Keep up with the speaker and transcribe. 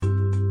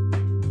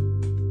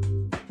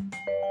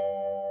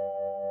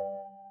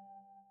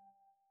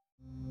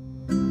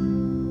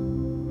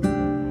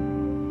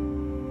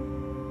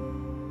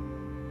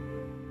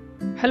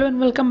Hello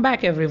and welcome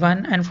back,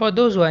 everyone. And for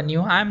those who are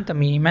new, I'm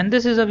Tamim, and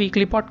this is a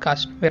weekly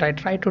podcast where I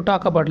try to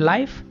talk about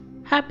life,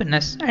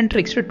 happiness, and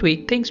tricks to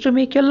tweak things to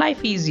make your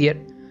life easier.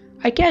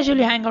 I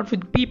casually hang out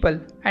with people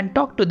and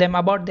talk to them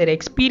about their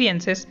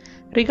experiences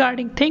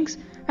regarding things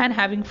and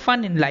having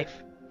fun in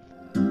life.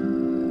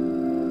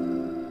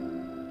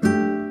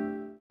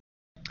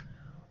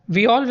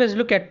 We always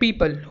look at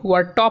people who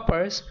are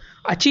toppers,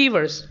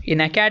 achievers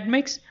in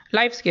academics,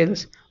 life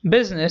skills,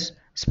 business,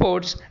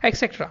 sports,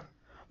 etc.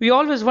 We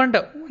always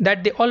wonder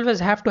that they always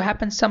have to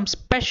happen some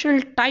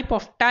special type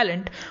of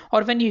talent,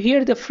 or when you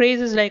hear the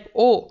phrases like,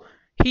 oh,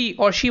 he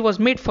or she was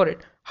made for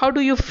it. How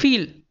do you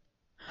feel?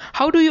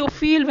 How do you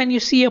feel when you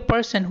see a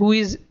person who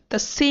is the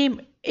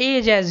same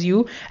age as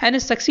you and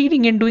is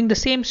succeeding in doing the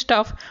same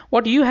stuff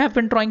what you have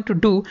been trying to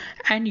do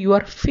and you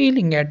are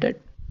failing at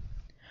it?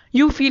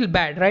 You feel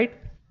bad, right?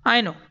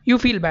 I know, you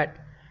feel bad.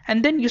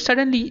 And then you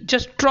suddenly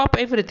just drop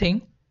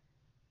everything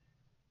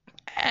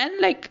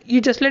and you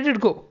just let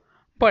it go.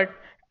 But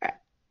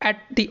at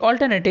the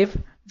alternative,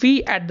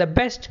 we at the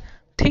best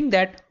think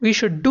that we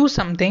should do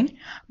something,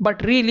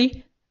 but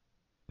really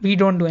we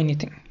don't do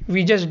anything.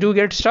 We just do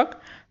get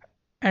stuck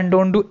and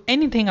don't do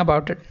anything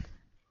about it.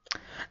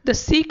 The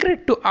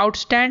secret to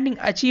outstanding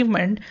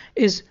achievement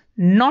is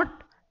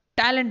not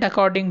talent,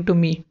 according to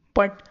me,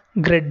 but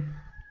grit.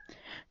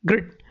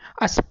 Grit,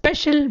 a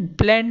special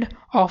blend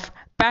of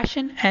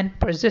passion and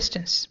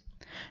persistence.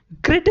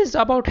 Grit is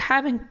about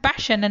having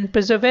passion and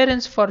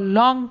perseverance for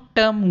long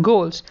term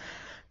goals.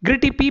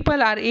 Gritty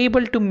people are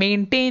able to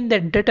maintain their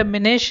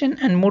determination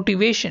and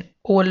motivation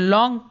over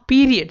long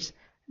periods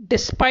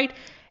despite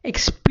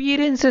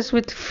experiences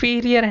with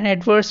failure and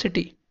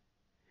adversity.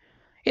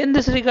 In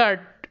this regard,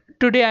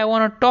 today I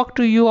want to talk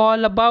to you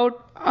all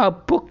about a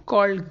book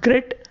called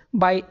Grit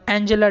by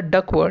Angela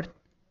Duckworth.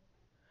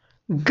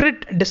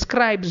 Grit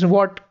describes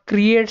what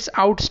creates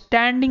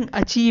outstanding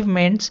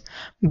achievements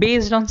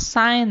based on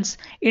science,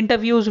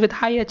 interviews with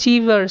high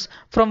achievers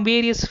from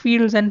various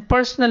fields, and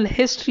personal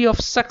history of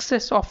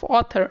success of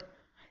author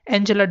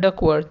Angela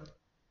Duckworth.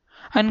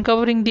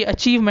 Uncovering the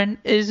achievement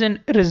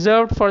isn't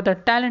reserved for the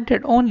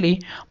talented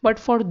only, but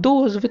for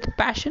those with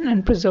passion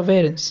and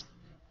perseverance.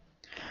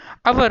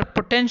 Our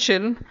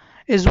potential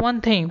is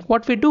one thing,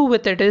 what we do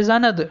with it is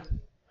another.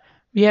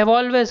 We have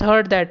always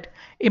heard that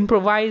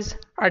improvise,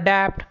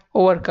 adapt,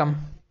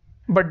 overcome.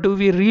 But do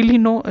we really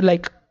know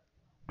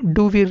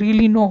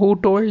who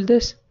told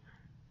this?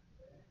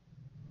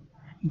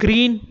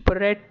 Green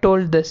Beret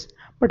told this.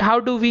 But how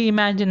do we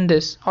imagine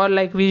this or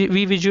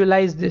we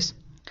visualize this?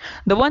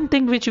 The one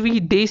thing which we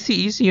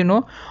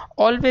desis,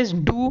 always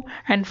do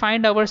and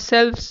find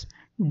ourselves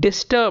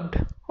disturbed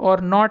or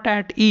not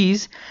at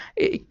ease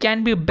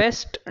can be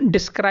best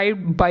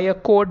described by a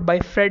quote by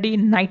Freddie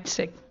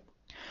Nightstick.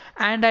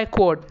 And I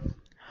quote,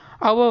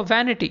 our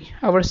vanity,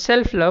 our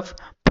self love,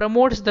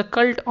 promotes the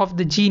cult of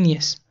the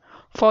genius.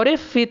 For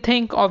if we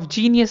think of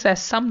genius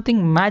as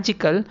something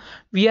magical,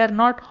 we are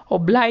not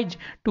obliged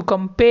to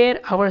compare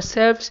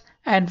ourselves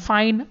and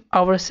find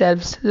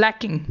ourselves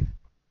lacking.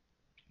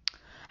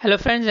 Hello,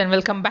 friends, and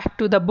welcome back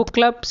to the book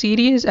club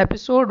series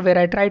episode where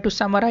I try to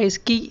summarize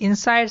key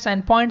insights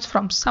and points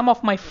from some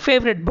of my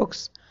favorite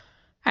books.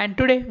 And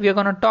today we are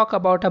going to talk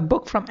about a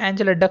book from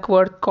Angela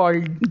Duckworth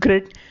called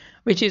Grit,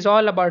 which is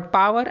all about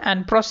power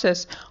and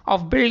process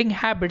of building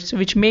habits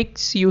which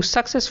makes you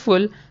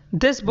successful.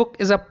 This book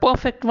is a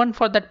perfect one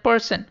for that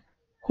person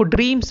who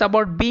dreams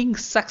about being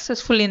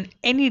successful in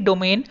any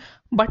domain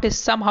but is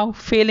somehow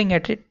failing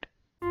at it.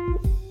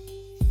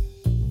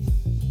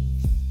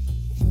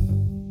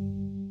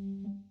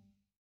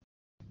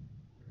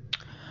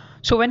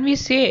 So when we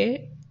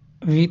say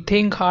we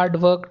think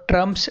hard work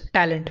trumps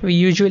talent, we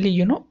usually,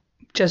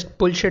 just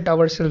bullshit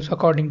ourselves,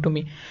 according to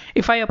me.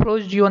 If I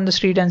approached you on the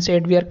street and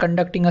said we are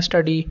conducting a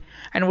study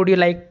and would you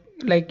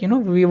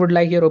we would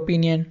like your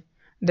opinion,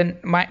 then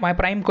my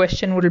prime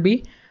question will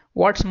be,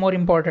 what's more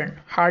important,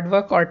 hard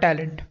work or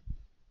talent?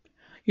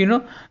 you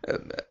know uh,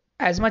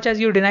 as much as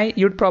you deny,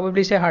 you'd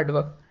probably say hard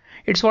work.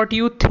 It's what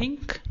you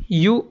think,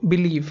 you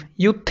believe.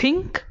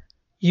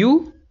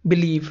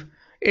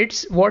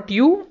 It's what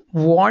you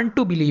want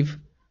to believe.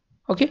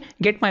 Okay,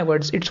 get my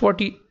words. It's what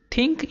you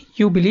think,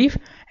 you believe,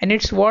 and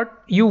it's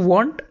what you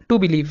want to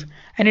believe.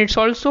 And it's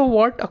also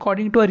what,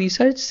 according to a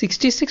research,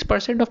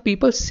 66% of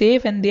people say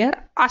when they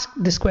are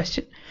asked this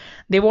question.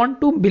 They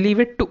want to believe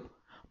it too.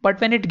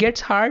 But when it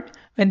gets hard,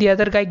 when the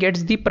other guy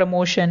gets the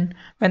promotion,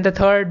 when the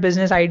third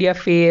business idea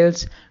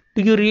fails,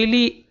 do you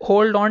really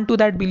hold on to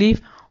that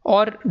belief?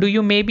 Or do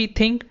you maybe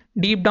think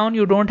deep down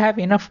you don't have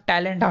enough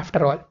talent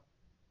after all?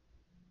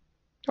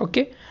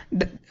 Okay,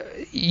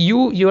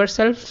 you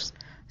yourself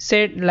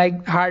said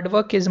hard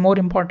work is more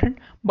important,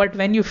 but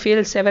when you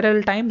fail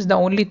several times, the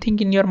only thing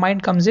in your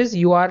mind comes is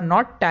you are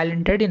not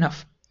talented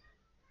enough.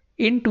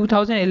 In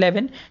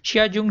 2011,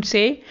 Xia Jung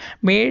Se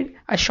made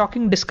a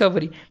shocking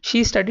discovery.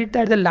 She studied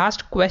that the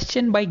last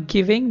question by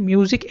giving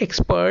music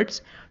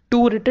experts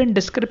two written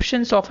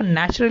descriptions of a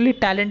naturally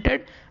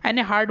talented and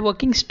a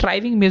hardworking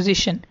striving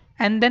musician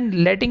and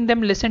then letting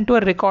them listen to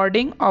a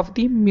recording of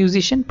the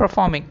musician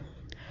performing.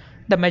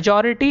 the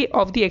majority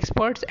of the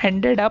experts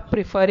ended up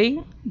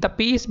preferring the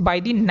piece by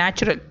the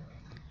natural.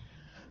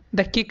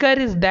 The kicker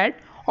is that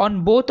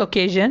on both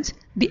occasions,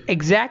 the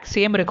exact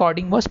same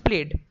recording was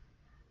played.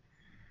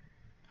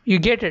 You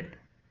get it?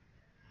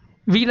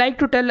 We like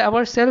to tell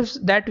ourselves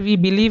that we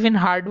believe in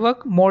hard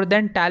work more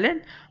than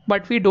talent,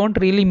 but we don't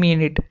really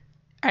mean it.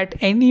 At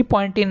any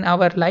point in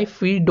our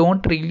life, we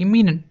don't really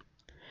mean it.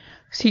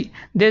 See,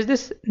 there's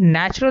this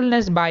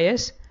naturalness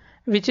bias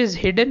which is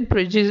hidden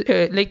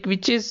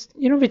prejudice,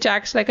 which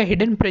acts like a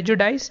hidden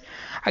prejudice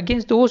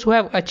against those who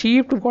have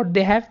achieved what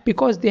they have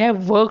because they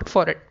have worked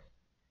for it,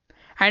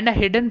 and a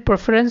hidden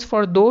preference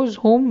for those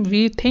whom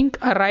we think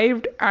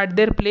arrived at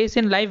their place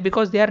in life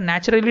because they are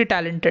naturally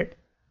talented.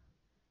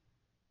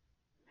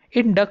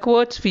 In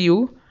Duckworth's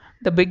view,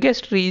 the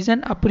biggest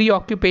reason a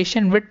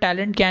preoccupation with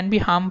talent can be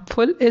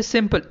harmful is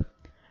simple.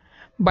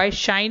 By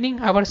shining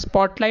our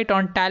spotlight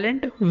on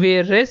talent, we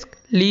risk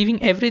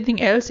leaving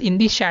everything else in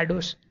the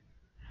shadows.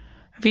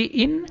 We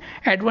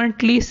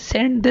inadvertently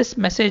send this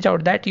message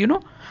out that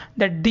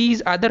that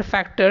these other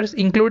factors,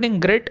 including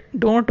grit,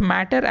 don't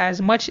matter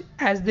as much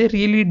as they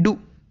really do.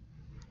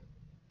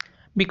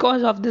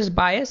 Because of this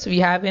bias we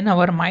have in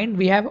our mind,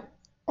 we have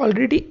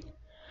already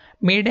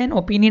made an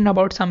opinion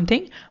about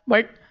something,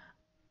 but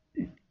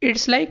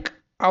it's like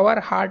our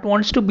heart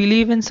wants to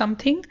believe in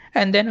something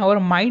and then our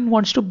mind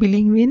wants to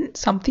believe in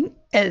something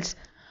else.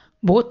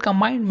 Both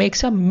combined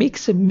makes a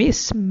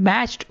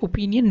mismatched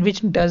opinion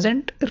which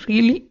doesn't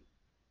really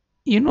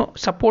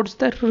supports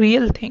the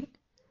real thing.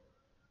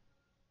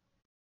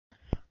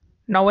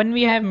 Now when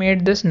we have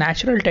made this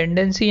natural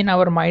tendency in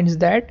our minds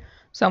that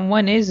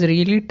someone is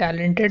really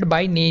talented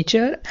by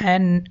nature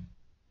and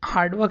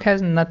hard work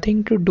has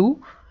nothing to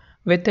do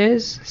with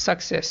his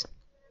success,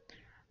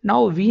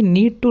 now we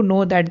need to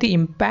know that the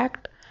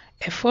impact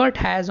effort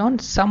has on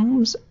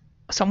someone's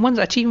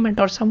achievement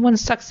or someone's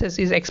success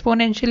is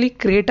exponentially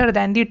greater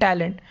than the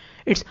talent.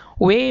 It's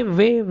way,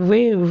 way,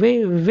 way,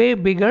 way, way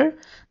bigger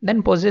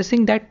than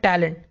possessing that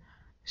talent.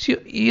 So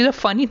the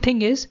funny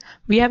thing is,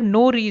 we have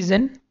no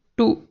reason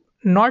to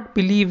not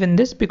believe in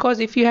this, because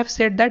if you have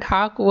said that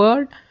hard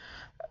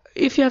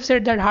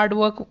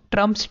work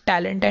trumps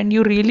talent and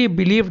you really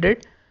believed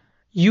it,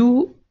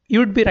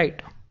 you'd be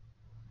right.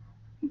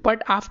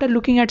 But after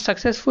looking at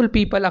successful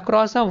people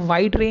across a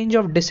wide range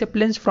of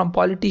disciplines, from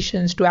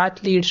politicians to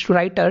athletes to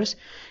writers,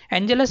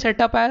 Angela set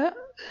up a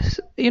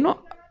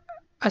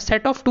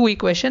set of two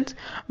equations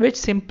which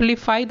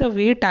simplify the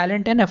way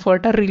talent and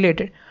effort are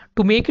related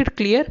to make it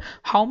clear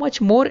how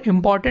much more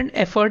important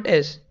effort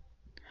is.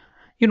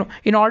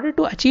 In order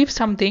to achieve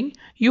something,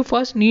 you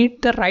first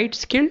need the right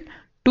skill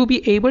to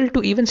be able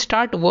to even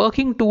start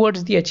working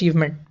towards the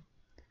achievement.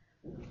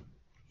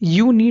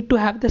 You need to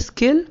have the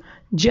skill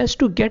just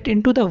to get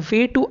into the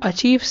way to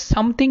achieve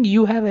something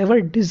you have ever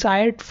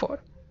desired for.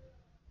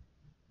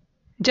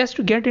 Just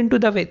to get into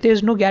the way.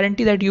 There's no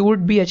guarantee that you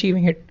would be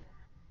achieving it.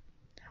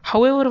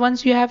 However,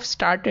 once you have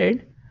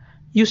started,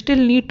 you still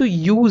need to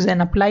use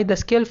and apply the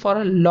skill for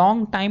a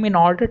long time in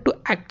order to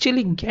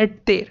actually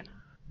get there.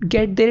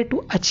 Get there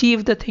to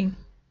achieve the thing.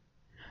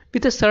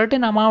 With a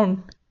certain amount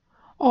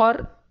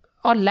or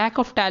lack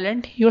of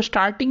talent, your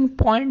starting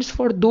points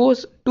for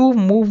those two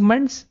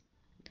movements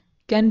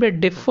can be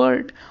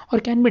differed or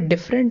can be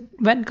different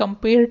when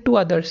compared to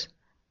others.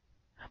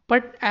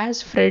 But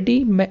as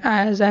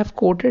I've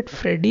quoted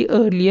Freddie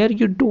earlier,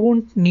 you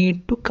don't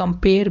need to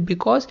compare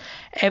because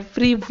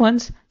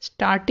everyone's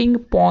starting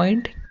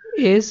point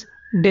is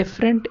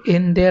different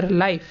in their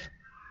life.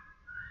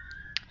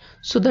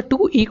 So the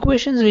two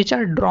equations which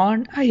are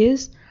drawn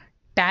is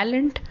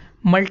talent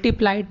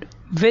multiplied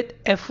with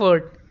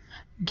effort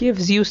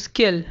gives you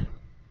skill.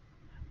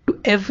 To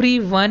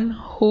everyone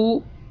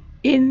who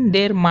in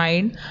their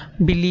mind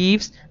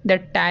believes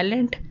that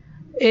talent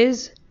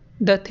is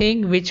the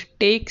thing which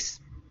takes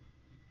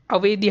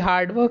away the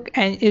hard work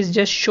and is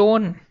just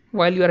shown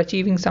while you are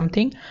achieving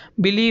something,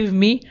 believe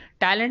me,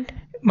 talent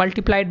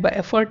multiplied by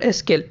effort is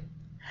skill.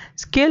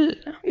 Skill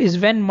is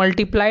when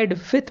multiplied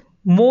with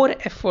more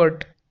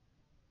effort,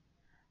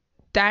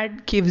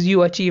 that gives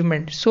you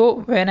achievement.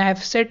 So when I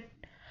have said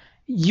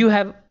you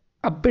have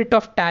a bit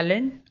of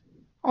talent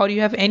or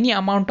you have any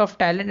amount of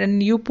talent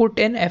and you put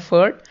in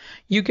effort,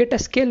 you get a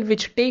skill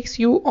which takes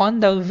you on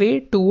the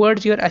way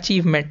towards your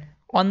achievement.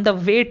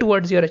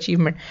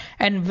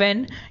 And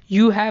when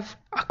you have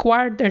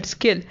acquired that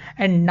skill,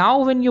 and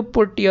now when you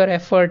put your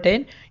effort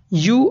in,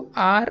 you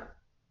are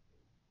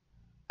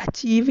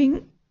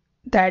achieving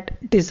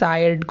that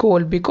desired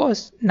goal,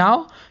 because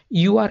now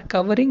you are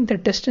covering the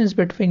distance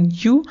between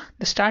you,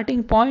 the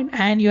starting point,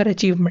 and your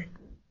achievement.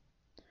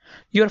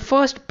 Your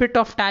first bit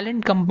of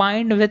talent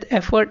combined with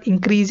effort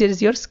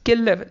increases your skill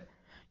level.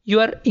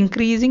 Your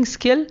increasing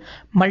skill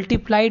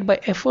multiplied by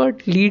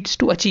effort leads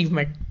to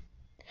achievement.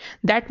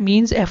 That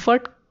means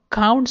effort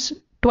counts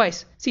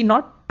twice. See,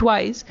 not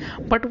twice,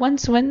 but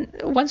once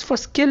for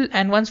skill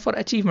and once for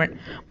achievement.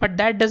 But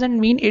that doesn't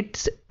mean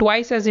it's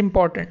twice as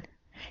important.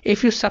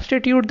 If you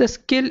substitute the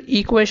skill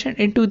equation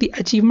into the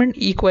achievement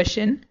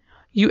equation,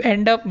 you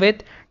end up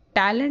with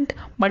Talent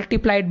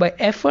multiplied by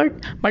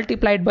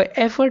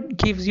effort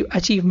gives you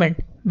achievement,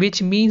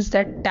 which means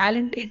that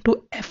talent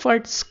into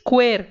effort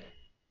square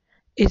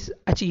is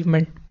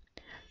achievement.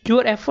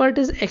 Your effort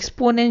is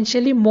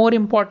exponentially more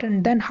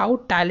important than how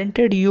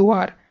talented you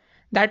are.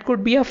 That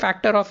could be a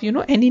factor of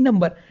any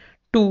number,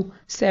 2,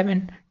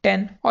 7,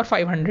 10, or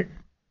 500.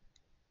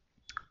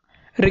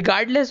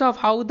 Regardless of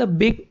how the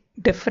big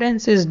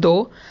difference is,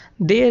 though,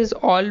 there's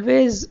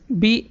always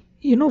be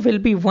will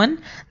be one.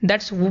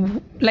 That's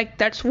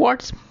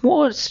what's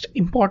most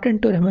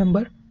important to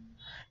remember.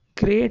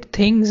 Great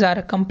things are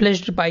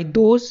accomplished by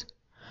those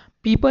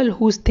people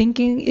whose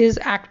thinking is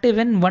active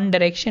in one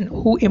direction,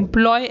 who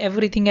employ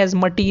everything as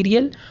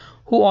material,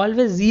 who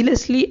always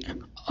zealously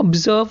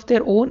observe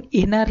their own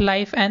inner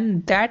life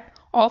and that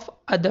of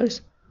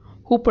others,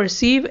 who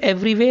perceive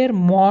everywhere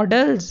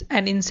models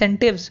and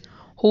incentives,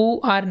 who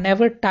are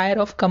never tired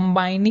of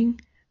combining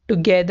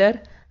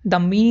together the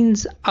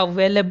means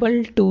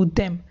available to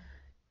them,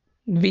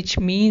 which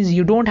means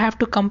you don't have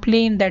to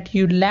complain that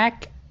you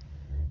lack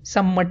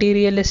some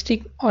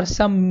materialistic or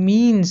some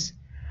means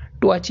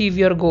to achieve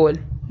your goal.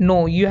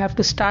 No, you have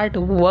to start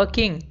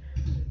working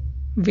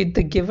with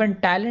the given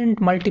talent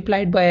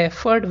multiplied by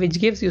effort, which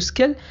gives you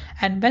skill.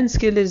 And when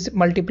skill is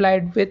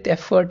multiplied with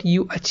effort,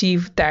 you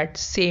achieve that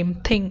same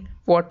thing,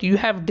 what you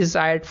have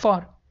desired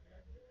for.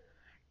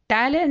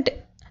 Talent,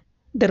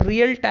 the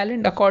real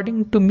talent,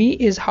 according to me,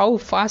 is how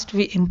fast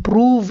we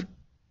improve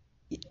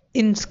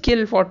in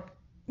skill for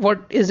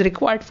what is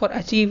required for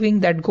achieving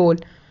that goal.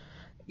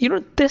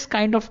 This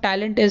kind of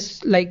talent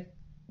is like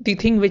the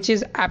thing which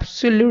is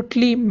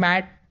absolutely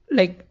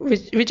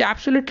which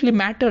absolutely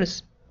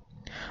matters,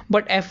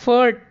 but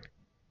effort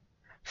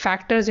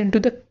factors into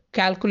the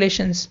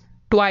calculations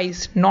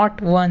twice,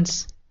 not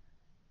once.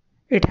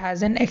 It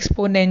has an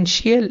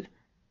exponential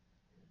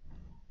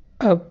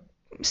uh,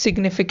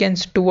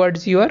 significance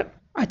towards your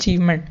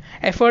achievement.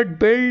 Effort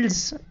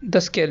builds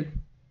the skill,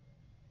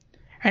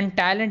 and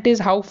talent is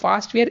how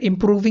fast we are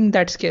improving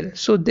that skill.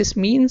 So this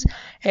means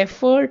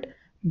effort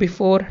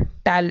before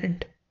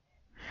talent.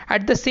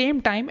 At the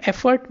same time,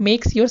 effort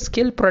makes your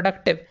skill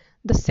productive.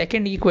 The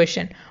second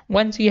equation.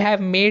 Once you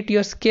have made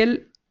your skill,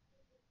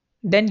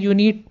 then you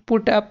need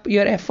put up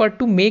your effort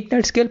to make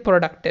that skill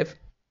productive.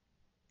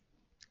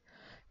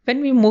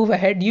 When we move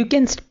ahead, you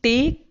can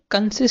stay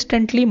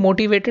consistently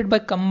motivated by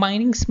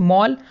combining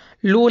small,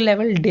 low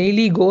level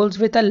daily goals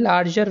with a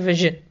larger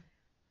vision.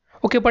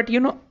 Okay, but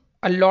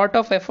a lot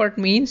of effort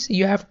means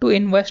you have to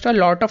invest a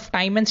lot of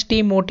time and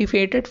stay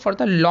motivated for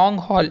the long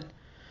haul,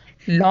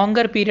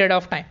 longer period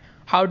of time.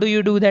 How do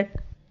you do that?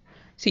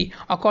 See,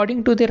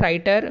 according to the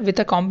writer, with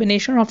a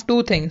combination of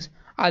two things,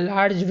 a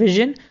large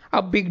vision,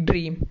 a big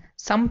dream,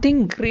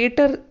 something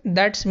greater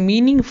that's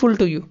meaningful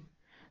to you,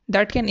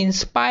 that can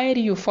inspire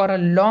you for a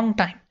long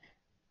time.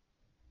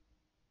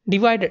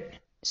 Divided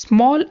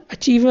small,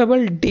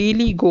 achievable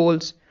daily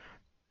goals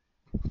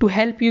to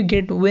help you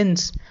get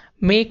wins,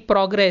 make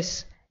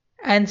progress,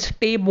 and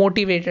stay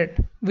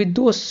motivated. With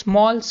those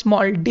small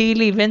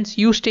daily wins,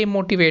 you stay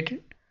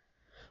motivated.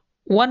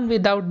 One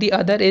without the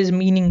other is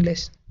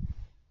meaningless.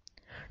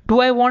 Do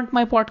I want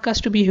my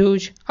podcast to be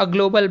huge, a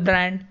global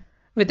brand,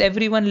 with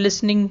everyone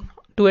listening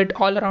to it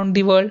all around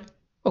the world?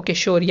 Okay,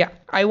 sure, yeah,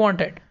 I want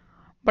it.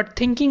 But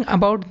thinking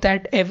about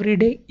that every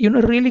day,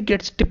 really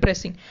gets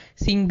depressing.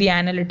 Seeing the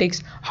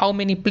analytics, how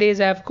many plays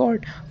I've got,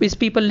 with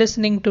people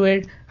listening to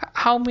it,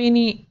 how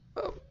many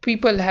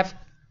people have,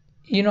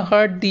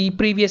 heard the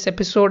previous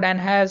episode and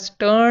has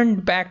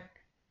turned back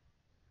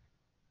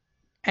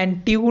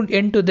and tuned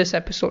into this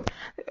episode.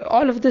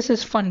 All of this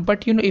is fun,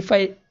 but if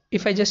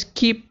I just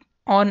keep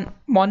on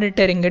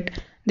monitoring it,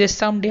 this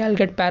someday I'll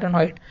get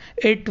paranoid.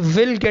 It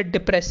will get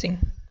depressing.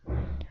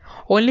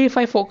 Only if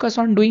I focus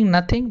on doing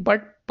nothing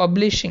but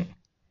publishing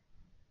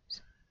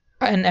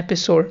an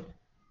episode,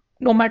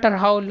 no matter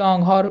how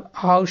long or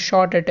how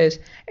short it is,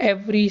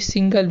 every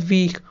single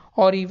week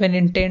or even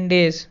in 10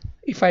 days,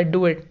 if I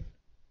do it,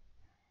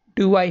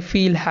 do I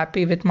feel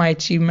happy with my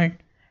achievement?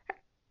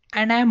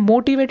 And I am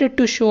motivated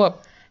to show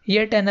up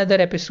yet another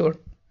episode.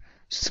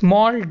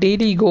 Small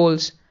daily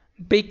goals,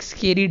 big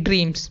scary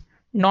dreams.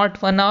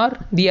 Not one or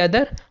the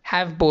other,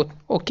 have both.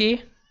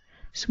 Okay?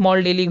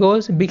 Small daily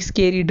goals, big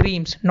scary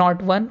dreams.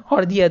 Not one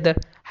or the other,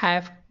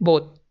 have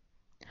both.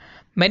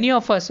 Many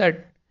of us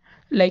are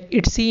like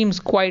it seems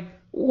quite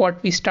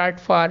what we start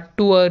far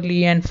too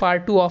early and far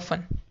too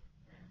often.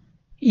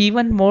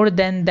 Even more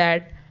than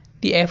that,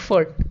 the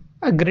effort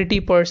a gritty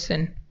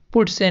person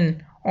puts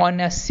in on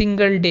a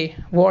single day,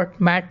 what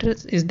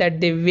matters is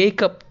that they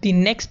wake up the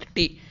next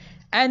day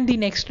and the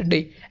next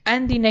day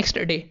and the next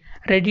day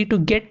ready to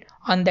get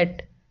on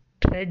that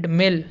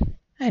treadmill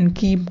and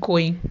keep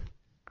going.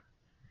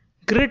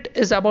 Grit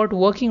is about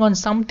working on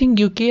something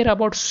you care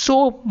about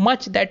so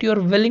much that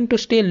you're willing to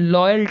stay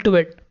loyal to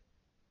it.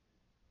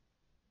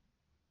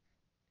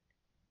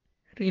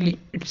 Really,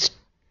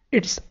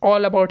 it's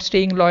all about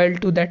staying loyal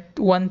to that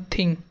one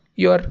thing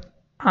you're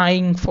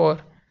eyeing for.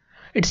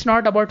 It's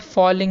not about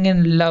falling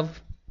in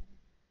love.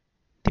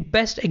 The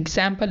best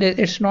example is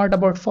it's not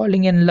about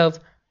falling in love.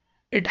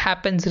 it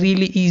happens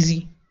really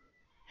easy.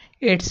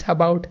 It's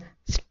about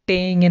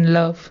staying in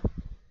love.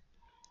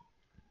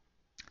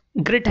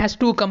 Grit has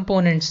two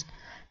components: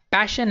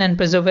 passion and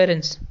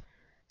perseverance.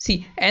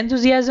 See,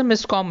 enthusiasm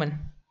is common.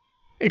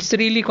 It's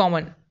really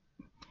common.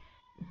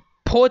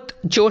 बहुत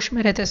जोश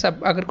में रहते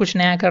सब अगर कुछ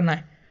नया करना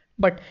है.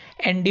 But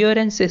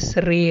endurance is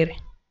rare.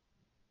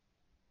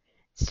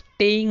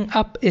 Staying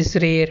up is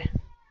rare.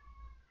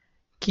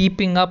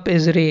 Keeping up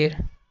is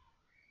rare.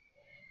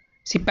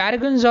 See,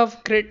 paragons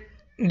of grit,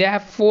 they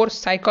have four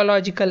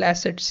psychological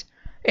assets: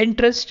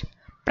 interest,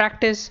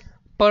 practice,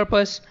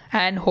 purpose,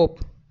 and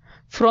hope.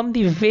 From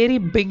the very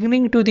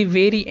beginning to the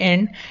very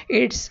end,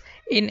 it's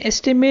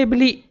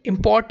inestimably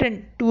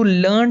important to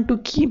learn to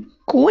keep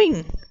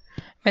going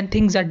when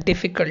things are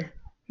difficult,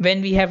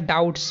 when we have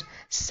doubts,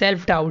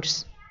 self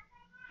doubts.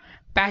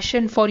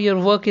 Passion for your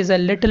work is a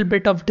little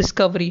bit of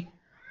discovery.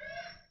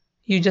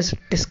 You just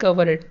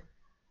discover it.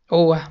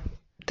 Oh,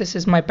 this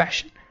is my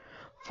passion.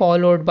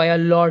 Followed by a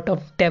lot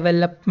of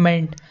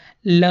development,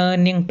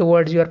 learning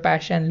towards your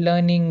passion,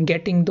 learning,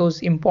 getting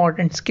those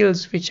important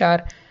skills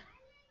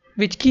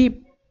which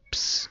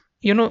keeps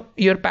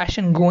your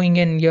passion going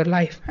in your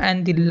life,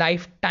 and the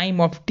lifetime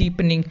of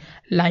deepening,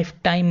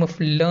 lifetime of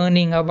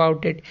learning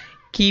about it,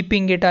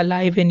 keeping it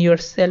alive in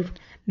yourself,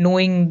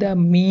 knowing the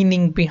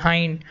meaning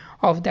behind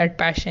of that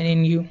passion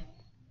in you.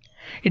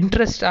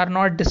 Interests are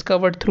not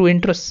discovered through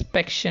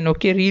introspection,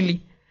 okay,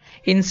 really.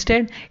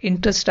 Instead,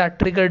 interests are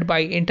triggered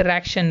by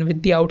interaction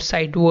with the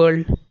outside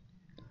world.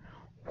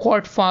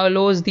 What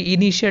follows the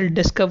initial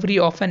discovery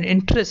of an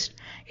interest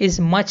is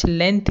much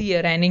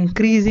lengthier and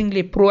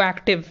increasingly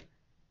proactive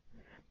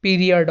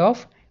period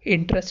of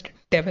interest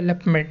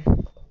development.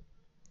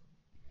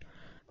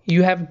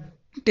 You have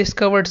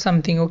discovered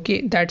something,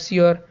 okay, that's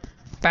your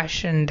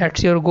passion,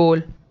 that's your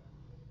goal.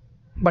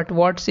 But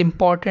what's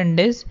important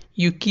is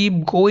you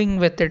keep going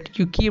with it,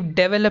 you keep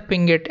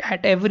developing it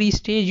at every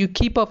stage, you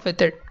keep up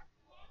with it.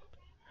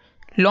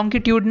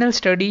 Longitudinal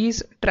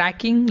studies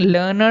tracking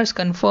learners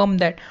confirm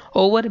that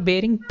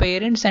overbearing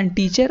parents and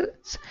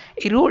teachers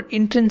erode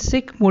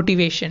intrinsic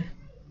motivation.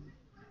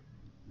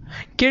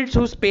 Kids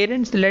whose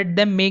parents let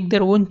them make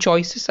their own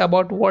choices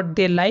about what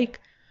they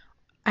like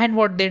and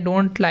what they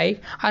don't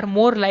like are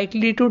more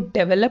likely to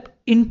develop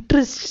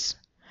interests,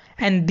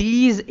 and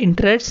these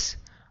interests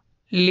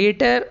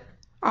later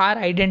are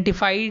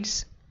identified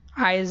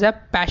as a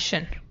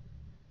passion.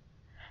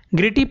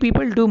 Gritty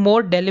people do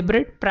more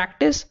deliberate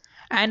practice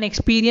and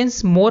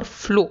experience more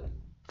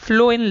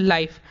flow in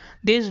life.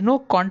 There is no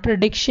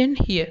contradiction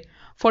here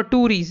for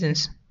two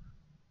reasons.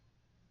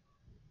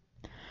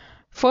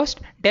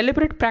 First,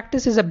 deliberate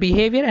practice is a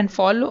behavior and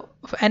flow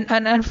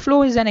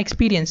is an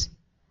experience.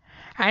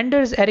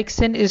 Anders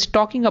Ericsson is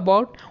talking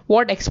about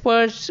what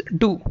experts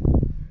do,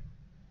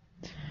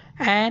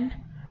 and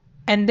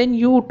then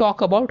you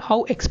talk about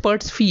how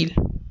experts feel.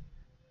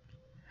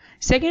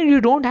 Second, you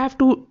don't have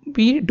to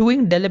be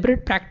doing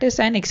deliberate practice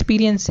and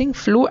experiencing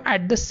flow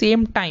at the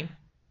same time.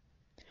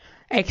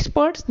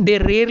 Experts, they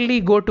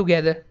rarely go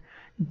together.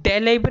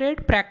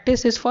 Deliberate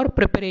practice is for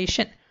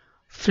preparation,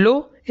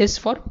 flow is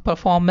for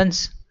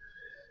performance.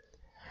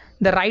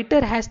 The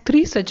writer has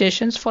three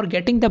suggestions for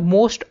getting the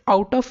most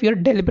out of your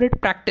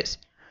deliberate practice.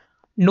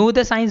 Know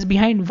the science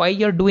behind why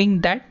you're doing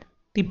the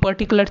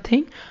particular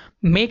thing,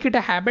 make it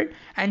a habit,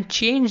 and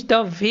change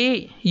the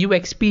way you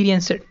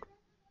experience it.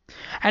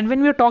 And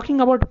when we're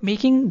talking about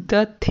making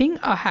the thing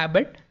a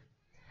habit,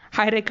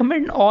 I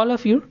recommend all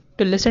of you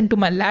to listen to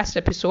my last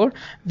episode,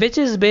 which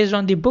is based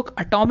on the book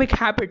Atomic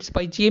Habits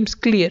by James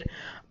Clear,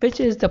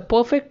 which is the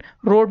perfect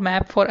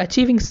roadmap for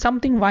achieving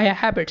something via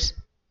habits.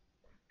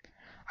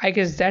 I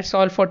guess that's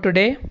all for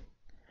today.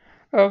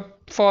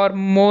 For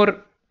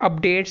more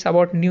updates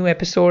about new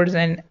episodes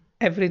and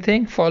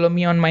everything, follow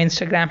me on my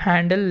Instagram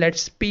handle.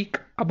 Let's speak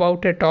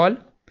about it all.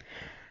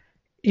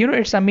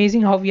 It's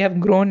amazing how we have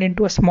grown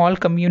into a small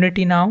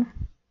community now.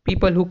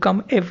 People who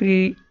come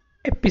every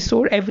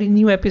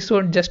new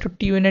episode just to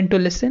tune in to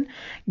listen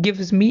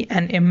gives me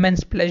an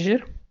immense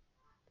pleasure.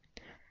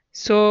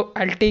 So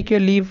I'll take your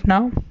leave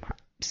now.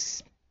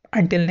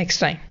 Until next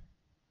time.